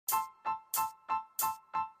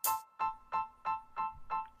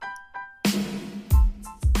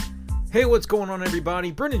Hey, what's going on,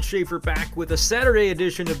 everybody? Brendan Schaefer back with a Saturday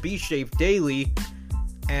edition of Be Shafe Daily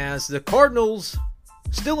as the Cardinals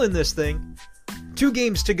still in this thing. 2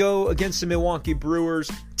 games to go against the Milwaukee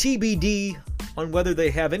Brewers. TBD on whether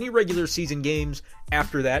they have any regular season games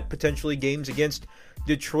after that, potentially games against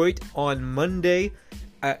Detroit on Monday.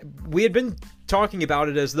 We had been talking about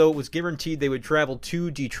it as though it was guaranteed they would travel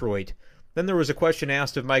to Detroit. Then there was a question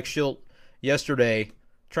asked of Mike Shildt yesterday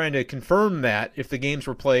trying to confirm that if the games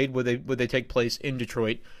were played, would they take place in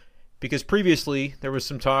Detroit? Because previously there was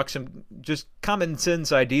some talk, some just common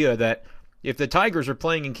sense idea that if the Tigers are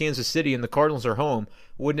playing in Kansas City and the Cardinals are home,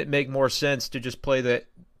 wouldn't it make more sense to just play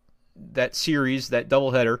that series, that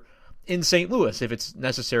doubleheader, in St. Louis if it's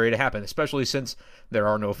necessary to happen, especially since there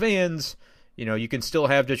are no fans. You know, you can still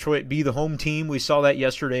have Detroit be the home team. We saw that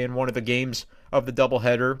yesterday in one of the games of the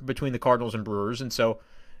doubleheader between the Cardinals and Brewers, and so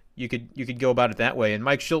you could go about it that way. And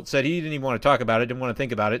Mike Shildt said he didn't even want to talk about it, didn't want to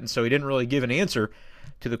think about it, and so he didn't really give an answer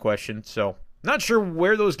to the question. So not sure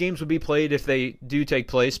where those games would be played if they do take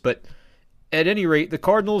place, but at any rate, the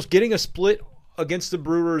Cardinals getting a split against the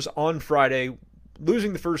Brewers on Friday,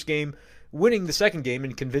 losing the first game, winning the second game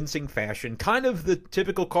in convincing fashion. Kind of the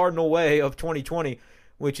typical Cardinal way of 2020,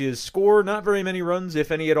 which is score not very many runs,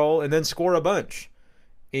 if any at all, and then score a bunch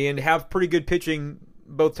and have pretty good pitching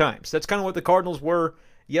both times. That's kind of what the Cardinals were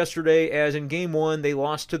yesterday, as in Game 1, they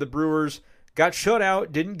lost to the Brewers, got shut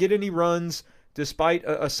out, didn't get any runs, despite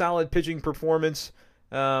a solid pitching performance.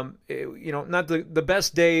 Not the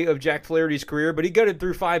best day of Jack Flaherty's career, but he gutted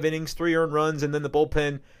through 5 innings, 3 earned runs, and then the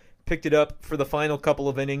bullpen picked it up for the final couple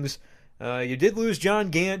of innings. You did lose John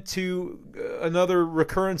Gant to another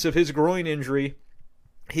recurrence of his groin injury.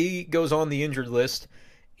 He goes on the injured list,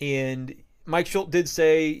 and Mike Shildt did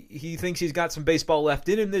say he thinks he's got some baseball left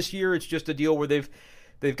in him this year. It's just a deal where they've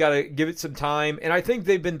got to give it some time, and I think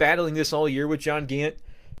they've been battling this all year with John Gant.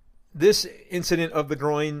 This incident of the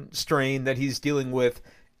groin strain that he's dealing with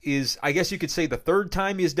is, I guess you could say, the third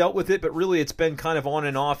time he's dealt with it, but really it's been kind of on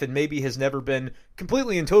and off and maybe has never been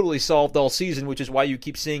completely and totally solved all season, which is why you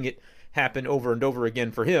keep seeing it happen over and over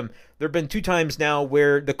again for him. There have been 2 times now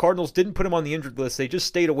where the Cardinals didn't put him on the injured list. They just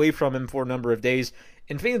stayed away from him for a number of days,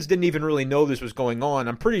 and fans didn't even really know this was going on.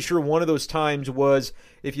 I'm pretty sure one of those times was,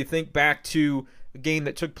 if you think back to a game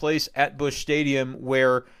that took place at Busch Stadium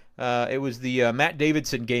where it was the Matt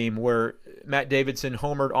Davidson game where Matt Davidson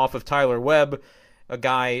homered off of Tyler Webb, a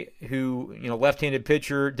guy who, left-handed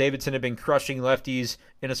pitcher. Davidson had been crushing lefties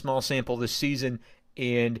in a small sample this season,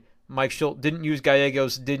 and Mike Shildt didn't use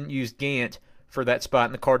Gallegos, didn't use Gant for that spot,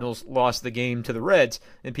 and the Cardinals lost the game to the Reds.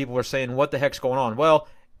 And people were saying, what the heck's going on? Well,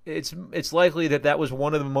 it's likely that was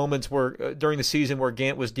one of the moments where during the season where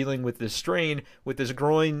Gant was dealing with this strain, with this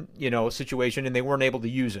groin, situation, and they weren't able to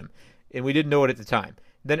use him. And we didn't know it at the time.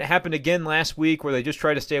 Then it happened again last week where they just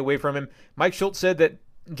tried to stay away from him. Mike Shildt said that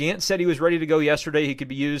Gant said he was ready to go yesterday. He could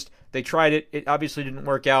be used. They tried it. It obviously didn't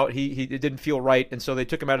work out. It didn't feel right, and so they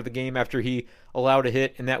took him out of the game after he allowed a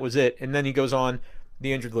hit, and that was it. And then he goes on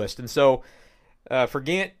the injured list. And so for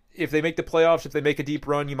Gant, if they make the playoffs, if they make a deep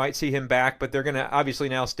run, you might see him back, but they're going to obviously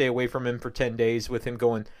now stay away from him for 10 days with him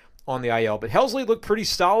going on the IL. But Helsley looked pretty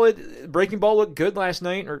solid. Breaking ball looked good last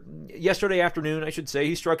night, or yesterday afternoon, I should say.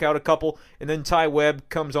 He struck out a couple, and then Ty Webb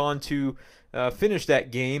comes on to finish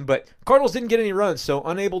that game. But Cardinals didn't get any runs, so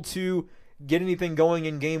unable to get anything going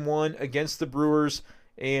in Game 1 against the Brewers.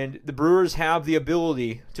 And the Brewers have the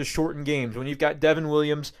ability to shorten games. When you've got Devin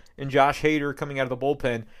Williams and Josh Hader coming out of the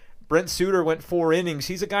bullpen, Brent Suter went 4 innings.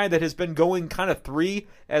 He's a guy that has been going kind of 3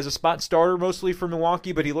 as a spot starter mostly for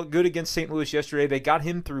Milwaukee, but he looked good against St. Louis yesterday. They got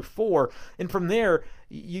him through 4, and from there,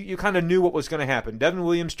 you kind of knew what was going to happen. Devin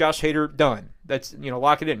Williams, Josh Hader, done. That's,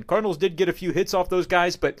 lock it in. Cardinals did get a few hits off those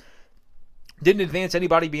guys, but didn't advance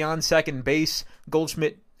anybody beyond second base.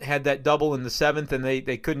 Goldschmidt had that double in the 7th, and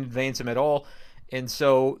they couldn't advance him at all. And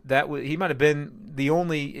so he might have been the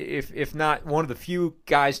only, if not one of the few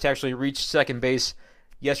guys to actually reach second base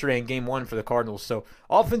yesterday in Game 1 for the Cardinals. So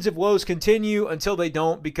offensive woes continue until they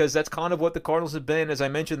don't, because that's kind of what the Cardinals have been. As I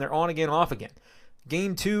mentioned, they're on again, off again.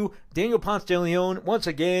 Game 2, Daniel Ponce de Leon, once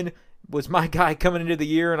again, was my guy coming into the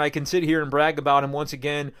year, and I can sit here and brag about him once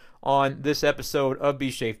again on this episode of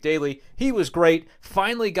Be Shafe Daily. He was great.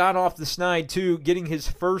 Finally got off the snide, too, getting his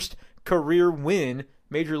first career win,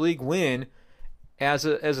 major league win, as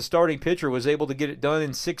a starting pitcher. Was able to get it done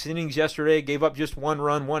in 6 innings yesterday, gave up just 1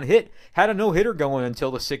 run, 1 hit, had a no-hitter going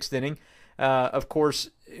until the 6th inning. Of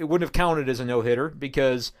course, it wouldn't have counted as a no-hitter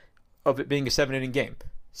because of it being a 7-inning game.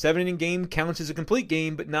 7-inning game counts as a complete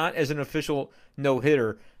game, but not as an official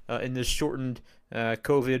no-hitter. in this shortened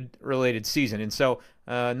COVID-related season. And so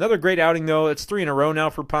another great outing, though. It's 3 in a row now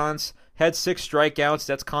for Ponce. Had 6 strikeouts.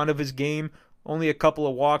 That's kind of his game. Only a couple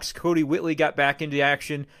of walks. Cody Whitley got back into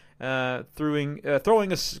action, throwing a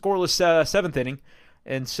scoreless 7th inning.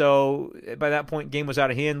 And so by that point, game was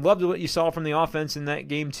out of hand. Loved what you saw from the offense in that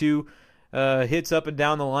game, too. Hits up and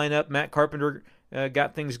down the lineup. Matt Carpenter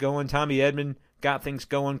got things going. Tommy Edman got things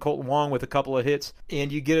going. Colton Wong with a couple of hits.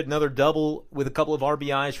 And you get another double with a couple of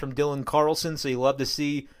RBIs from Dylan Carlson. So you love to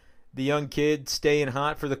see the young kid staying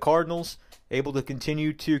hot for the Cardinals, able to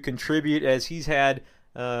continue to contribute as he's had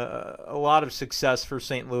a lot of success for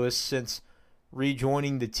St. Louis since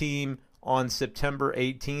rejoining the team on September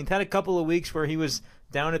 18th. Had a couple of weeks where he was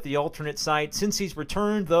down at the alternate site. Since he's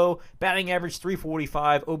returned, though, batting average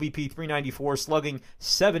 .345, OBP .394, slugging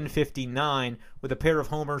 .759 with a pair of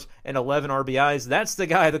homers and 11 RBIs. That's the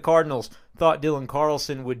guy the Cardinals thought Dylan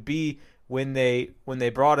Carlson would be when they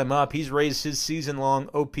brought him up. He's raised his season-long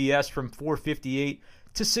OPS from .458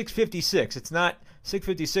 to .656. It's not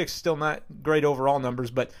 656, still not great overall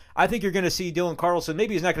numbers, but I think you're going to see Dylan Carlson.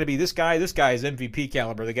 Maybe he's not going to be this guy. This guy is MVP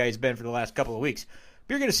caliber, the guy he's been for the last couple of weeks.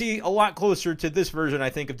 But you're going to see a lot closer to this version, I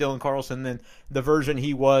think, of Dylan Carlson than the version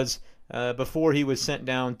he was before he was sent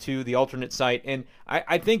down to the alternate site. And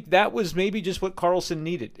I think that was maybe just what Carlson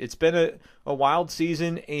needed. It's been a wild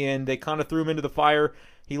season, and they kind of threw him into the fire.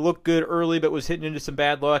 He looked good early, but was hitting into some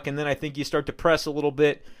bad luck, and then I think you start to press a little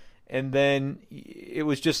bit, and then it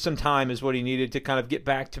was just some time is what he needed to kind of get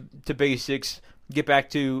back to basics, get back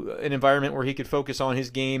to an environment where he could focus on his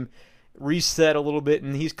game, reset a little bit,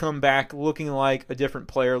 and he's come back looking like a different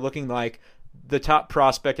player, looking like the top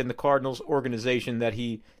prospect in the Cardinals organization that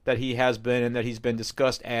he has been and that he's been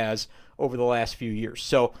discussed as over the last few years.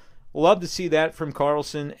 So love to see that from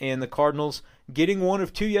Carlson, and the Cardinals getting 1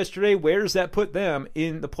 of 2 yesterday. Where does that put them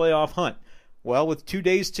in the playoff hunt? Well, with 2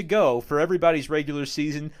 days to go for everybody's regular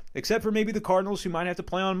season, except for maybe the Cardinals who might have to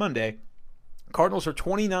play on Monday, Cardinals are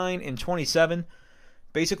 29 and 27,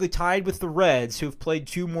 basically tied with the Reds, who've played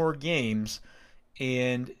 2 more games,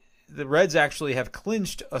 and the Reds actually have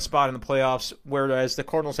clinched a spot in the playoffs, whereas the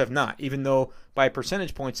Cardinals have not, even though by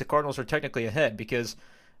percentage points the Cardinals are technically ahead, because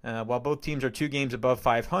while both teams are 2 games above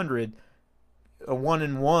 500, a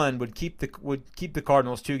 1-1 would keep the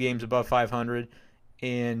Cardinals 2 games above 500,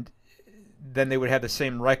 and then they would have the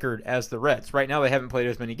same record as the Reds. Right now they haven't played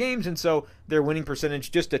as many games, and so their winning percentage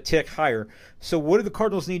just a tick higher. So what do the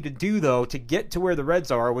Cardinals need to do, though, to get to where the Reds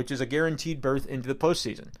are, which is a guaranteed berth into the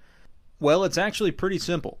postseason? Well, it's actually pretty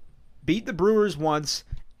simple. Beat the Brewers once,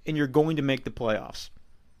 and you're going to make the playoffs.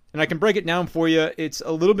 And I can break it down for you. It's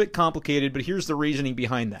a little bit complicated, but here's the reasoning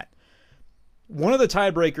behind that. One of the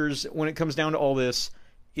tiebreakers when it comes down to all this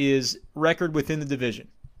is record within the division.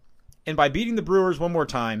 And by beating the Brewers one more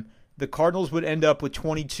time, the Cardinals would end up with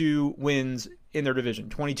 22 wins in their division,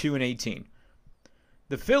 22 and 18.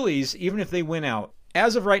 The Phillies, even if they win out,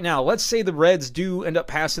 as of right now, let's say the Reds do end up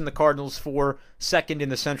passing the Cardinals for second in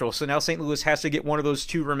the Central. So now St. Louis has to get one of those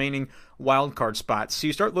 2 remaining wild card spots. So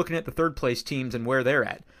you start looking at the third place teams and where they're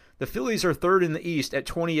at. The Phillies are third in the East at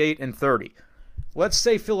 28 and 30. Let's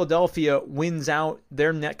say Philadelphia wins out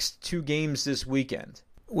their next 2 games this weekend,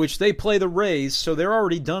 which they play the Rays, so they're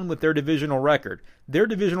already done with their divisional record. Their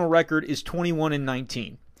divisional record is 21 and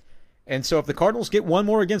 19. And so if the Cardinals get one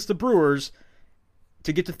more against the Brewers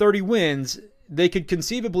to get to 30 wins, they could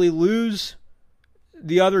conceivably lose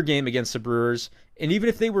the other game against the Brewers. And even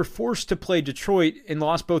if they were forced to play Detroit and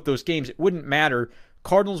lost both those games, it wouldn't matter.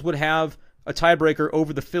 Cardinals would have a tiebreaker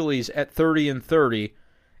over the Phillies at 30 and 30.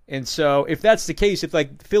 And so if that's the case, if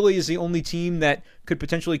like Philly is the only team that could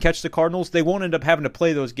potentially catch the Cardinals, they won't end up having to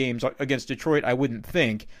play those games against Detroit, I wouldn't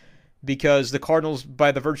think, because the Cardinals,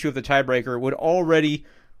 by the virtue of the tiebreaker, would already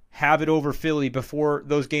have it over Philly before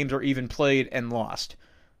those games are even played and lost.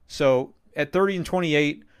 So at 30 and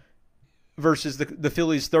 28 versus the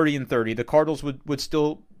Phillies 30 and 30, the Cardinals would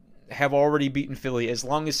still have already beaten Philly as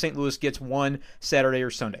long as St. Louis gets one Saturday or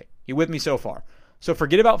Sunday. You with me so far? So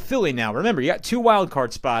forget about Philly now. Remember, you got 2 wild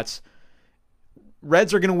card spots.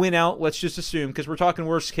 Reds are going to win out, let's just assume, because we're talking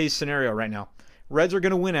worst case scenario right now. Reds are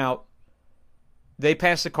going to win out. They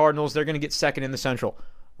pass the Cardinals. They're going to get second in the Central.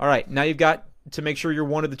 All right, now you've got to make sure you're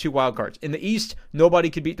one of the 2 wild cards. In the East,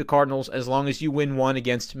 nobody could beat the Cardinals as long as you win one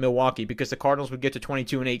against Milwaukee, because the Cardinals would get to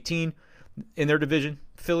 22 and 18 in their division.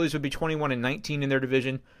 Phillies would be 21 and 19 in their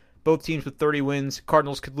division. Both teams with 30 wins.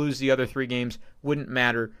 Cardinals could lose the other 3 games. Wouldn't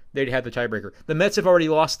matter. They'd have the tiebreaker. The Mets have already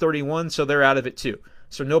lost 31, so they're out of it too.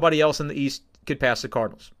 So nobody else in the East could pass the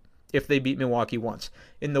Cardinals if they beat Milwaukee once.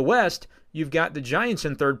 In the West, you've got the Giants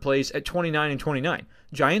in third place at 29 and 29.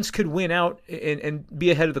 Giants could win out and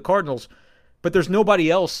be ahead of the Cardinals, But there's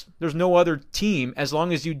nobody else, there's no other team, as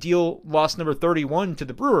long as you deal loss number 31 to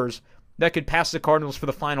the Brewers, that could pass the Cardinals for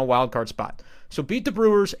the final wildcard spot. So beat the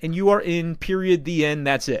Brewers, and you are in, period, the end,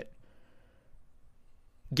 that's it.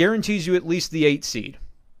 Guarantees you at least the 8th seed,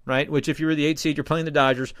 right? Which if you're the 8th seed, you're playing the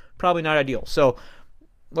Dodgers, probably not ideal. So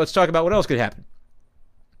let's talk about what else could happen.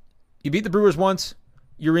 You beat the Brewers once,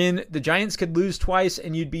 you're in. The Giants could lose twice,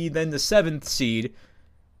 and you'd be then the 7th seed,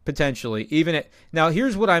 potentially. Now,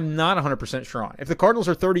 here's what I'm not 100% sure on. If the Cardinals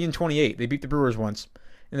are 30-28, they beat the Brewers once,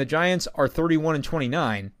 and the Giants are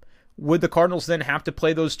 31-29, would the Cardinals then have to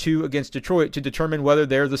play those two against Detroit to determine whether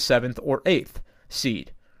they're the 7th or 8th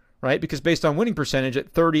seed, right? Because based on winning percentage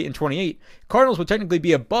at 30-28, Cardinals would technically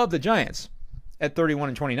be above the Giants at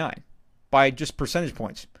 31-29 by just percentage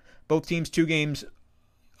points. Both teams 2 games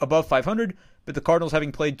above 500, but the Cardinals,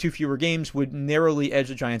 having played 2 fewer games, would narrowly edge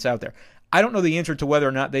the Giants out there. I don't know the answer to whether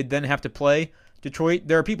or not they'd then have to play Detroit.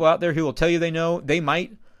 There are people out there who will tell you they know. They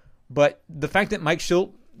might. But the fact that Mike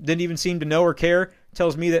Shildt didn't even seem to know or care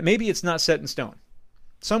tells me that maybe it's not set in stone.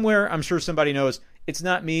 Somewhere, I'm sure somebody knows. It's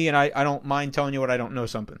not me, and I don't mind telling you what I don't know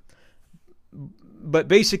something. But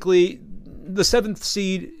basically, the 7th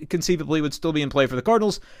seed conceivably would still be in play for the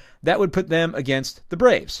Cardinals. That would put them against the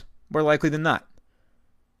Braves, more likely than not.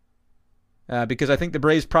 Because I think the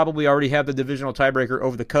Braves probably already have the divisional tiebreaker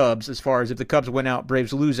over the Cubs, as far as if the Cubs win out,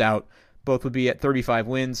 Braves lose out. Both would be at 35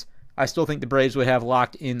 wins. I still think the Braves would have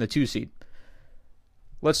locked in the 2 seed.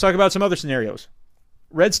 Let's talk about some other scenarios.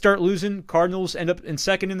 Reds start losing. Cardinals end up in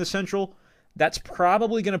 2nd in the Central. That's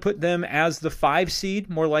probably going to put them as the 5 seed,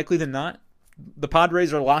 more likely than not. The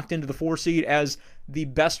Padres are locked into the 4 seed as the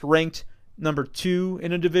best ranked number 2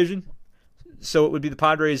 in a division. So it would be the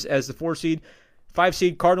Padres as the 4 seed. 5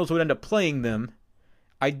 seed Cardinals would end up playing them.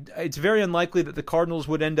 It's very unlikely that the Cardinals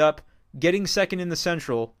would end up getting 2nd in the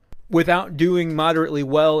Central without doing moderately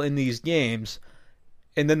well in these games,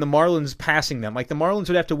 and then the Marlins passing them. Like, the Marlins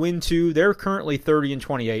would have to win 2. They're currently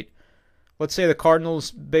 30-28. Let's say the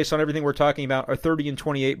Cardinals, based on everything we're talking about, are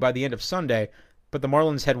 30-28 by the end of Sunday, but the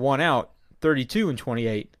Marlins had won out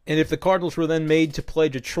 32-28. And if the Cardinals were then made to play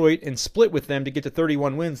Detroit and split with them to get to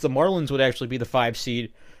 31 wins, the Marlins would actually be the 5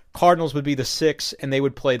 seed. Cardinals would be the 6, and they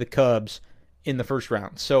would play the Cubs in the first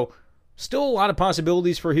round. So still a lot of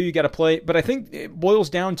possibilities for who you got to play, but I think it boils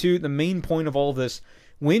down to the main point of all of this.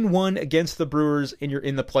 Win 1 against the Brewers, and you're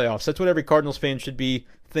in the playoffs. That's what every Cardinals fan should be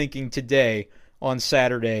thinking today on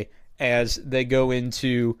Saturday as they go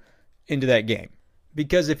into that game.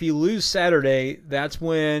 Because if you lose Saturday, that's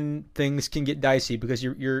when things can get dicey, because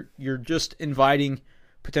you're just inviting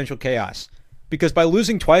potential chaos. Because by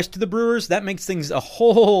losing twice to the Brewers, that makes things a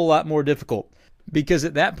whole lot more difficult. Because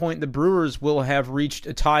at that point, the Brewers will have reached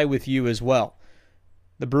a tie with you as well.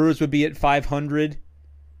 The Brewers would be at 500.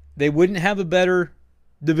 They wouldn't have a better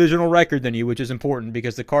divisional record than you, which is important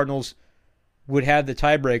because the Cardinals would have the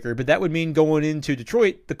tiebreaker. But that would mean going into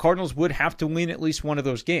Detroit, the Cardinals would have to win at least one of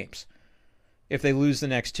those games if they lose the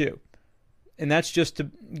next 2. And that's just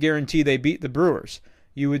to guarantee they beat the Brewers.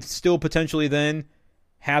 You would still potentially then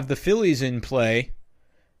have the Phillies in play,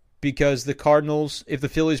 because the Cardinals, if the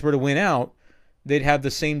Phillies were to win out, they'd have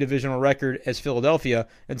the same divisional record as Philadelphia,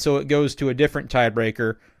 and so it goes to a different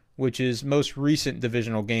tiebreaker, which is most recent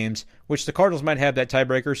divisional games, which the Cardinals might have that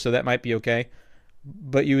tiebreaker, so that might be okay.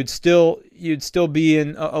 But you'd still be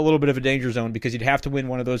in a little bit of a danger zone, because you'd have to win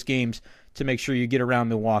one of those games to make sure you get around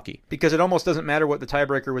Milwaukee. Because it almost doesn't matter what the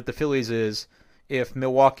tiebreaker with the Phillies is if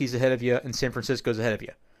Milwaukee's ahead of you and San Francisco's ahead of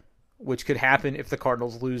you, which could happen if the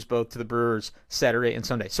Cardinals lose both to the Brewers Saturday and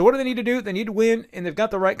Sunday. So what do they need to do? They need to win, and they've got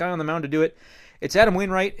the right guy on the mound to do it. It's Adam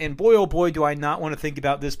Wainwright, and boy, oh boy, do I not want to think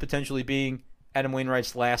about this potentially being Adam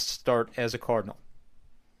Wainwright's last start as a Cardinal.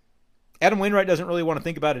 Adam Wainwright doesn't really want to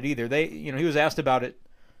think about it either. He was asked about it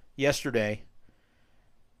yesterday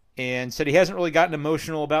and said he hasn't really gotten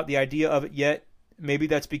emotional about the idea of it yet. Maybe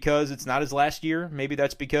that's because it's not his last year. Maybe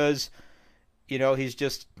that's because, he's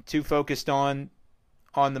just too focused on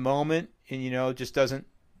the moment and, just doesn't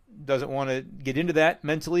want to get into that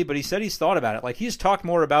mentally. But he said he's thought about it. Like, he's talked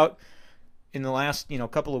more about in the last,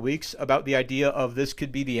 couple of weeks about the idea of this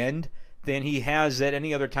could be the end than he has at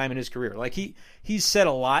any other time in his career. Like, he's said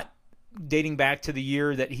a lot dating back to the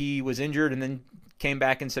year that he was injured and then came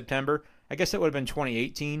back in September. I guess that would have been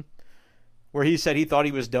 2018, where he said he thought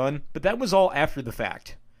he was done. But that was all after the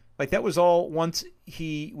fact. Like, that was all once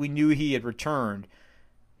we knew he had returned.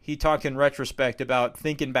 He talked in retrospect about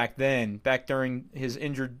thinking back during his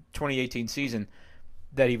injured 2018 season,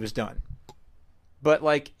 that he was done. But,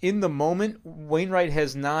 like, in the moment, Wainwright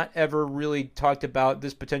has not ever really talked about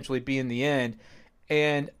this potentially being the end.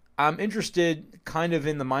 And I'm interested kind of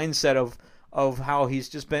in the mindset of of how he's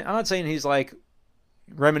just been. I'm not saying he's like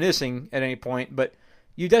reminiscing at any point, but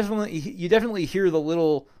you definitely hear the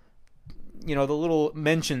little, the little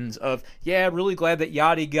mentions of, yeah, really glad that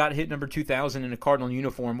Yachty got hit number 2,000 in a Cardinal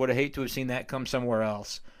uniform. Would have hate to have seen that come somewhere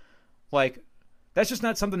else. Like, that's just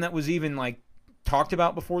not something that was even like talked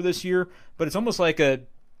about before this year. But it's almost like a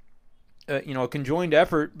conjoined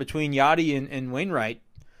effort between Yachty and Wainwright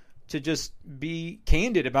to just be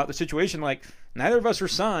candid about the situation. Like, neither of us are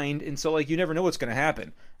signed, and so like you never know what's going to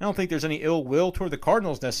happen. I don't think there's any ill will toward the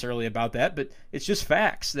Cardinals necessarily about that, but it's just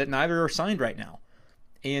facts that neither are signed right now.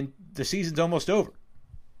 And the season's almost over.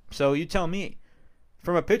 So you tell me.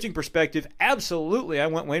 From a pitching perspective, absolutely I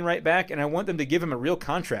want Wainwright back, and I want them to give him a real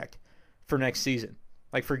contract for next season.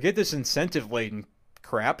 Like, forget this incentive-laden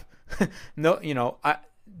crap. No,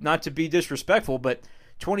 not to be disrespectful, but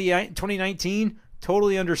 2019,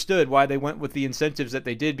 totally understood why they went with the incentives that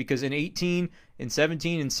they did, because in 18, in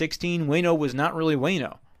 17, and 16, Waino was not really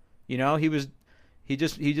Waino. He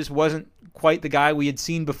just wasn't quite the guy we had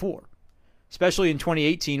seen before, especially in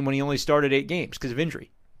 2018 when he only started 8 games because of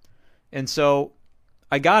injury. And so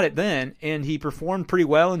I got it then, and he performed pretty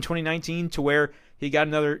well in 2019 to where he got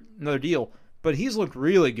another deal. But he's looked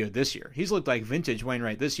really good this year. He's looked like vintage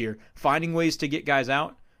Wainwright this year, finding ways to get guys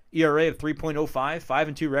out. ERA of 3.05,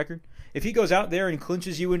 5-2 record. If he goes out there and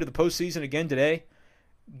clinches you into the postseason again today,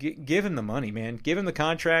 give him the money, man. Give him the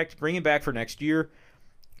contract. Bring him back for next year.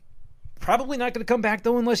 Probably not going to come back,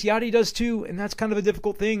 though, unless Yachty does too, and that's kind of a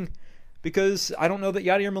difficult thing because I don't know that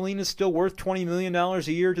Yadier Molina is still worth $20 million a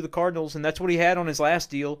year to the Cardinals, and that's what he had on his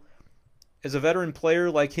last deal. As a veteran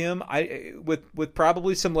player like him, with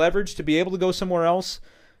probably some leverage to be able to go somewhere else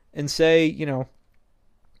and say,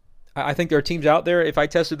 I think there are teams out there, if I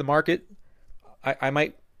tested the market, I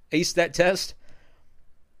might ace that test.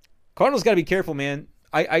 Cardinals got to be careful, man.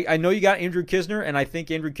 I know you got Andrew Kisner, and I think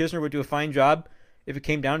Andrew Kisner would do a fine job if it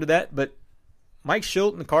came down to that, but Mike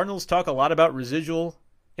Schilt and the Cardinals talk a lot about residual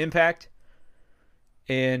impact,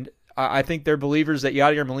 and I think they're believers that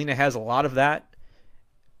Yadier Molina has a lot of that.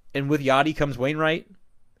 And with Yachty comes Wainwright,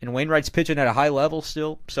 and Wainwright's pitching at a high level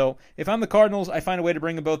still. So if I'm the Cardinals, I find a way to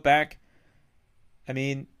bring them both back. I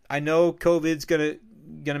mean, I know COVID's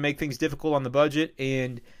gonna make things difficult on the budget,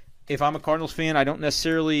 and if I'm a Cardinals fan,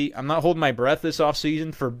 I'm not holding my breath this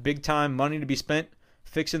offseason for big-time money to be spent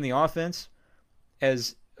fixing the offense.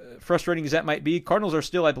 As frustrating as that might be, Cardinals are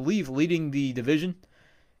still, I believe, leading the division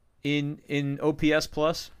in OPS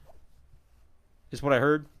plus, is what I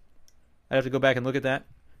heard. I'd have to go back and look at that.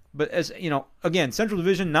 But as again, Central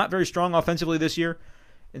Division not very strong offensively this year,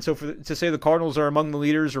 and so to say the Cardinals are among the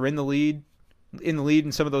leaders or in the lead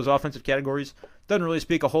in some of those offensive categories doesn't really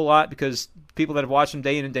speak a whole lot, because people that have watched them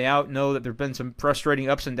day in and day out know that there have been some frustrating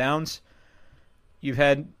ups and downs. You've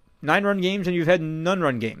had 9-run games and you've had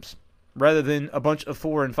none-run games, rather than a bunch of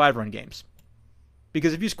 4- and 5-run games.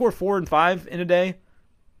 Because if you score 4 and 5 in a day,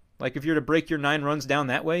 like if you're to break your 9 runs down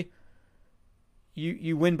that way,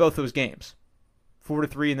 you win both those games.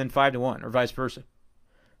 4-3 and then 5-1, or vice versa.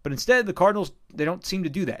 But instead, the Cardinals, they don't seem to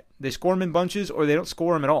do that. They score them in bunches, or they don't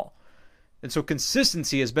score them at all. And so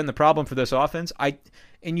consistency has been the problem for this offense.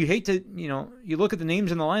 And you hate to, you look at the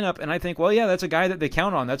names in the lineup, and I think, well, yeah, that's a guy that they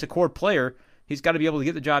count on. That's a core player. He's got to be able to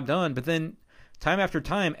get the job done. But then, time after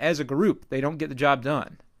time, as a group, they don't get the job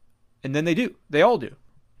done. And then they do. They all do.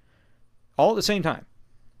 All at the same time.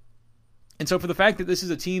 And so for the fact that this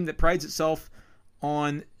is a team that prides itself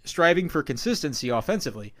on striving for consistency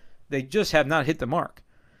offensively, they just have not hit the mark.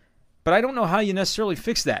 But I don't know how you necessarily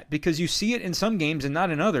fix that, because you see it in some games and not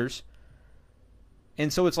in others.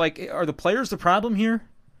 And so it's like, are the players the problem here?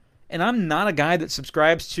 And I'm not a guy that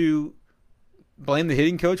subscribes to blame the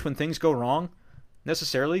hitting coach when things go wrong,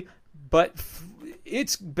 necessarily. But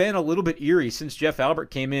it's been a little bit eerie since Jeff Albert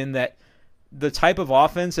came in that the type of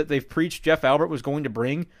offense that they've preached Jeff Albert was going to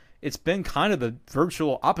bring, it's been kind of the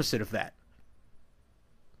virtual opposite of that.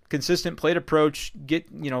 Consistent plate approach, get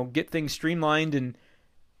things streamlined, and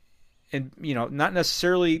not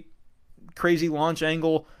necessarily crazy launch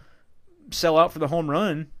angle, sell out for the home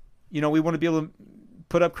run. We want to be able to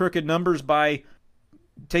put up crooked numbers by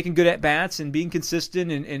taking good at bats and being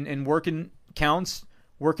consistent and working counts,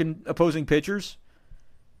 working opposing pitchers,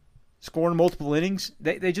 scoring multiple innings.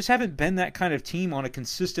 They just haven't been that kind of team on a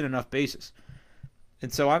consistent enough basis.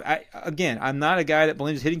 And so, I'm not a guy that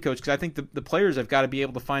blames the hitting coach, because I think the players have got to be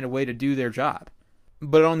able to find a way to do their job.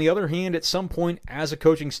 But on the other hand, at some point, as a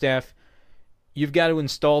coaching staff, you've got to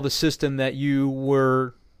install the system that you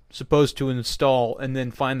were supposed to install and then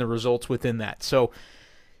find the results within that. So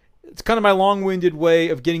it's kind of my long-winded way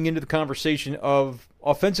of getting into the conversation of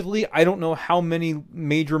offensively. I don't know how many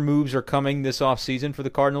major moves are coming this offseason for the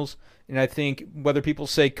Cardinals. And I think whether people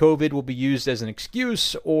say COVID will be used as an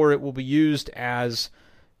excuse or it will be used as,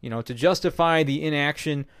 to justify the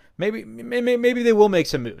inaction, maybe they will make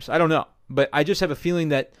some moves. I don't know. But I just have a feeling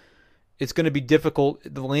that it's going to be difficult.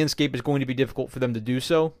 The landscape is going to be difficult for them to do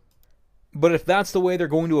so. But if that's the way they're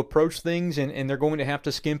going to approach things and they're going to have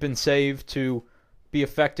to skimp and save to be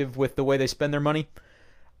effective with the way they spend their money,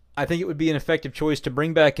 I think it would be an effective choice to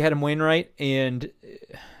bring back Adam Wainwright and,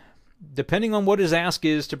 depending on what his ask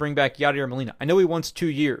is, to bring back Yadier Molina. I know he wants 2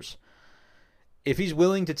 years. If he's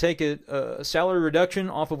willing to take a salary reduction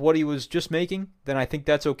off of what he was just making, then I think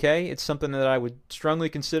that's okay. It's something that I would strongly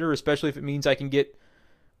consider, especially if it means I can get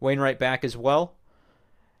Wainwright back as well.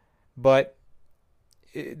 But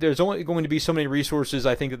there's only going to be so many resources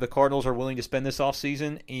I think that the Cardinals are willing to spend this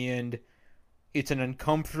offseason, and it's an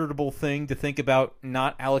uncomfortable thing to think about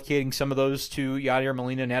not allocating some of those to Yadier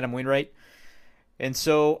Molina and Adam Wainwright. And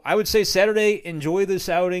so I would say Saturday, enjoy this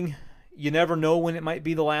outing. You never know when it might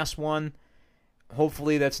be the last one.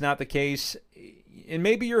 Hopefully that's not the case. And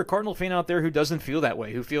maybe you're a Cardinal fan out there who doesn't feel that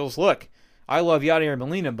way, who feels, look, I love Yadier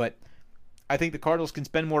Molina, but I think the Cardinals can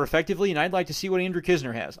spend more effectively, and I'd like to see what Andrew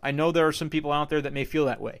Knizner has. I know there are some people out there that may feel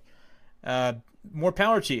that way. More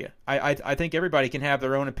power to you. I think everybody can have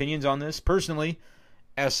their own opinions on this. Personally,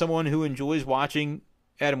 as someone who enjoys watching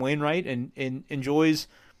Adam Wainwright and enjoys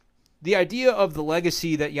the idea of the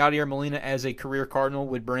legacy that Yadier Molina as a career Cardinal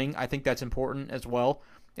would bring, I think that's important as well.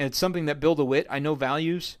 And it's something that Bill DeWitt, I know,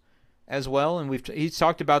 values as well. And he's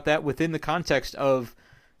talked about that within the context of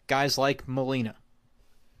guys like Molina.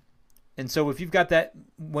 And so if you've got that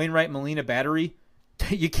Wainwright-Molina battery,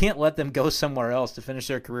 you can't let them go somewhere else to finish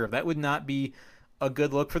their career. That would not be a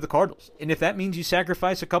good look for the Cardinals. And if that means you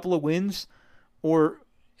sacrifice a couple of wins, or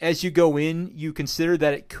as you go in, you consider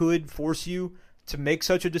that it could force you to make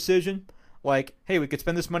such a decision, like, hey, we could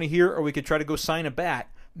spend this money here, or we could try to go sign a bat.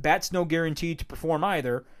 Bat's no guarantee to perform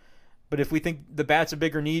either. But if we think the bat's a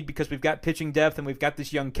bigger need because we've got pitching depth and we've got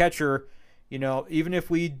this young catcher, even if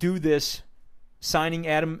we do this, signing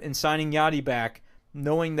Adam and signing Yadi back,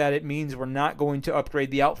 knowing that it means we're not going to upgrade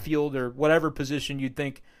the outfield or whatever position you'd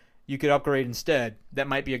think you could upgrade instead, that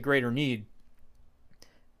might be a greater need.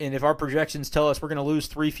 And if our projections tell us we're going to lose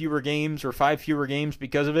 3 fewer games or 5 fewer games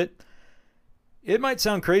because of it, it might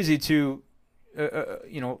sound crazy to,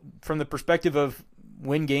 from the perspective of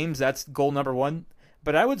win games, that's goal number one.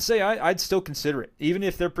 But I would say I'd still consider it, even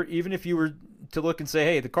if you were to look and say,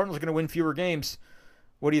 hey, the Cardinals are going to win fewer games.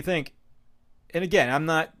 What do you think? And again, I'm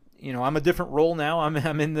not, I'm a different role now. I'm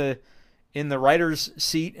in the writer's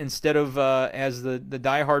seat instead of as the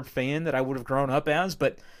diehard fan that I would have grown up as.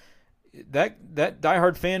 But that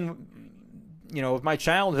diehard fan, of my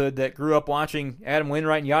childhood that grew up watching Adam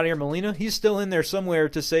Wainwright and Yadier Molina, he's still in there somewhere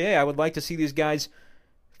to say, hey, I would like to see these guys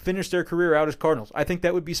finish their career out as Cardinals. I think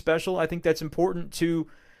that would be special. I think that's important to,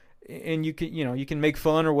 and you can make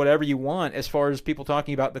fun or whatever you want as far as people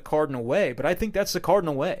talking about the Cardinal way, but I think that's the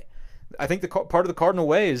Cardinal way. I think part of the Cardinal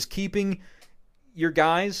way is keeping your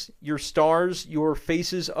guys, your stars, your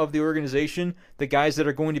faces of the organization, the guys that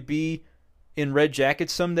are going to be in red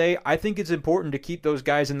jackets someday. I think it's important to keep those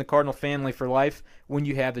guys in the Cardinal family for life when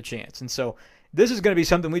you have the chance. And so this is going to be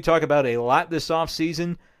something we talk about a lot this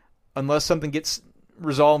offseason, unless something gets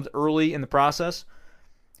resolved early in the process.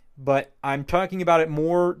 But I'm talking about it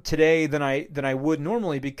more today than I would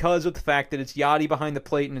normally because of the fact that it's Yadi behind the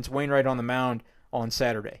plate and it's Wainwright on the mound on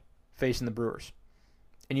Saturday facing the Brewers.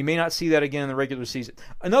 And you may not see that again in the regular season.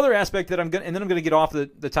 Another aspect that I'm going to get off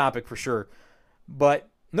the topic for sure, but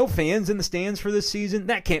no fans in the stands for this season.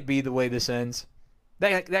 That can't be the way this ends.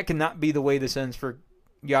 That cannot be the way this ends for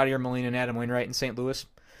Yadier Molina and Adam Wainwright in St. Louis,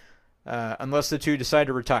 unless the two decide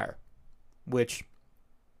to retire, which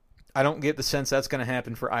I don't get the sense that's going to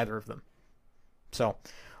happen for either of them. So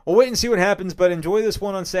we'll wait and see what happens, but enjoy this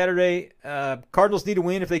one on Saturday. Cardinals need to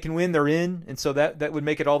win. If they can win, they're in, and so that would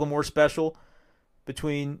make it all the more special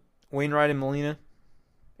between Wainwright and Molina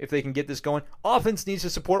if they can get this going. Offense needs to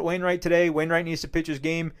support Wainwright today. Wainwright needs to pitch his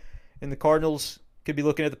game, and the Cardinals could be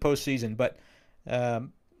looking at the postseason. But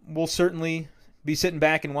we'll certainly be sitting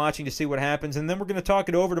back and watching to see what happens, and then we're going to talk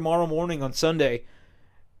it over tomorrow morning on Sunday.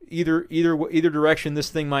 Either direction this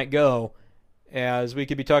thing might go, as we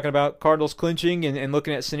could be talking about Cardinals clinching and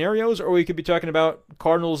looking at scenarios, or we could be talking about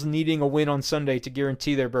Cardinals needing a win on Sunday to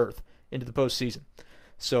guarantee their berth into the postseason.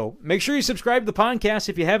 So make sure you subscribe to the podcast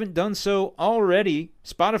if you haven't done so already.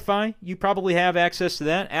 Spotify, you probably have access to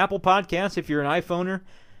that. Apple Podcasts if you're an iPhoner.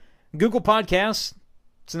 Google Podcasts,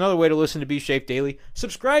 it's another way to listen to B-Shape Daily.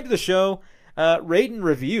 Subscribe to the show. Rate and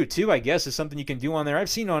review, too, I guess, is something you can do on there. I've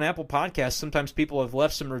seen on Apple Podcasts, sometimes people have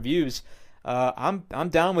left some reviews. I'm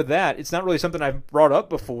down with that. It's not really something I've brought up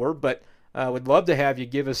before, but would love to have you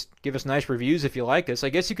give us nice reviews if you like us. I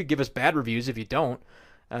guess you could give us bad reviews if you don't,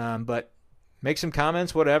 but make some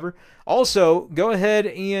comments, whatever. Also, go ahead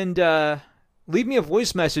and leave me a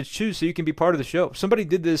voice message, too, so you can be part of the show. Somebody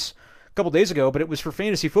did this a couple days ago, but it was for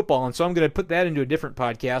fantasy football, and so I'm going to put that into a different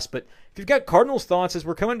podcast. But if you've got Cardinals thoughts as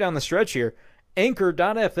we're coming down the stretch here,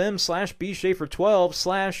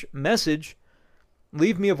 anchor.fm/bshafer12/message.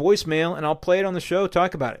 Leave me a voicemail, and I'll play it on the show,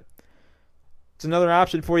 talk about it. It's another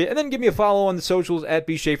option for you. And then give me a follow on the socials at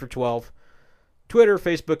bshafer12. Twitter,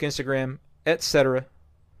 Facebook, Instagram, etc.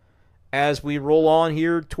 As we roll on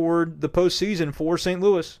here toward the postseason for St.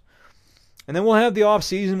 Louis. And then we'll have the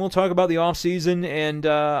offseason. We'll talk about the offseason, and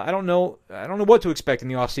I don't know what to expect in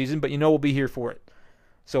the offseason, but we'll be here for it.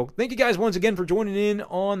 So thank you guys once again for joining in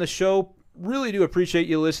on the show. Really do appreciate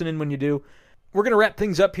you listening when you do. We're going to wrap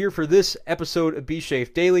things up here for this episode of Be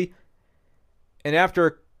Shafe Daily. And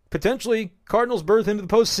after potentially Cardinals berth into the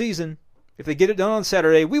postseason, if they get it done on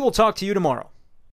Saturday, we will talk to you tomorrow.